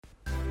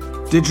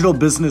Digital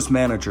Business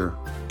Manager,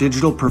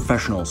 Digital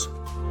Professionals.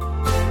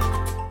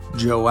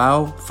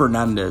 João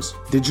Fernandes,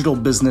 Digital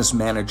Business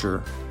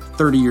Manager,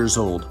 30 years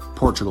old,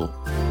 Portugal.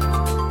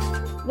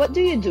 What do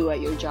you do at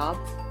your job?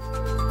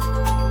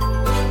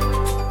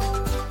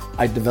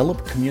 I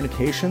develop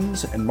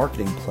communications and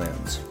marketing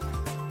plans.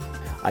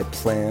 I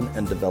plan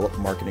and develop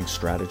marketing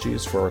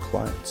strategies for our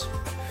clients.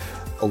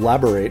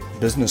 Elaborate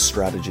business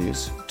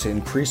strategies to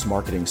increase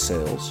marketing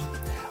sales.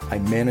 I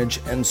manage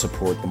and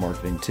support the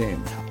marketing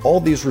team. All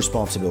these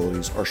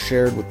responsibilities are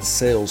shared with the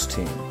sales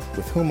team,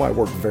 with whom I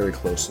work very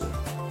closely.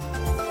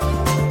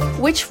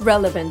 Which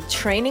relevant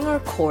training or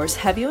course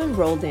have you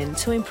enrolled in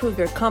to improve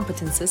your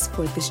competences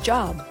for this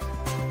job?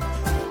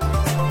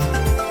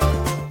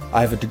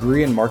 I have a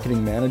degree in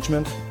marketing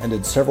management and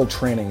did several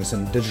trainings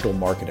in digital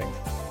marketing.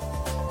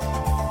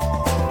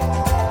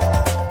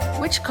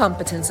 Which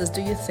competences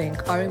do you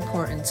think are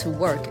important to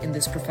work in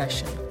this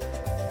profession?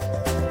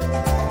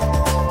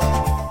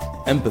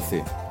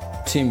 Empathy,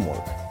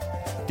 teamwork,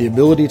 the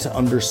ability to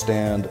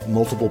understand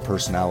multiple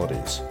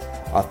personalities,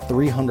 a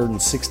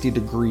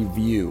 360-degree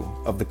view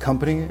of the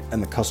company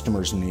and the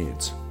customer's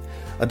needs,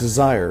 a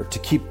desire to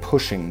keep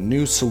pushing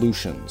new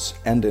solutions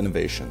and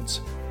innovations.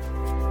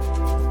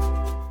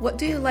 What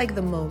do you like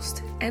the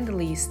most and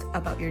least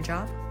about your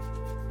job?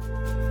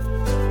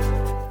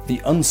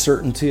 The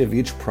uncertainty of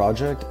each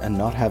project and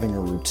not having a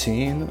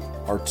routine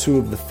are two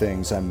of the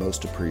things I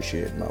most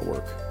appreciate in my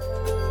work.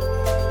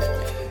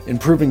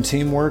 Improving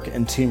teamwork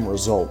and team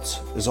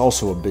results is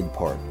also a big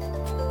part.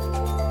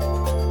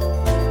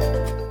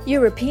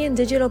 European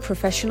Digital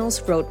Professionals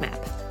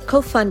Roadmap,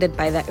 co-funded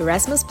by the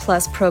Erasmus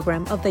Plus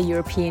program of the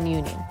European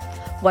Union.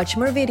 Watch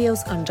more videos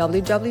on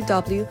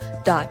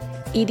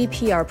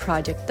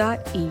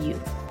www.edproject.eu.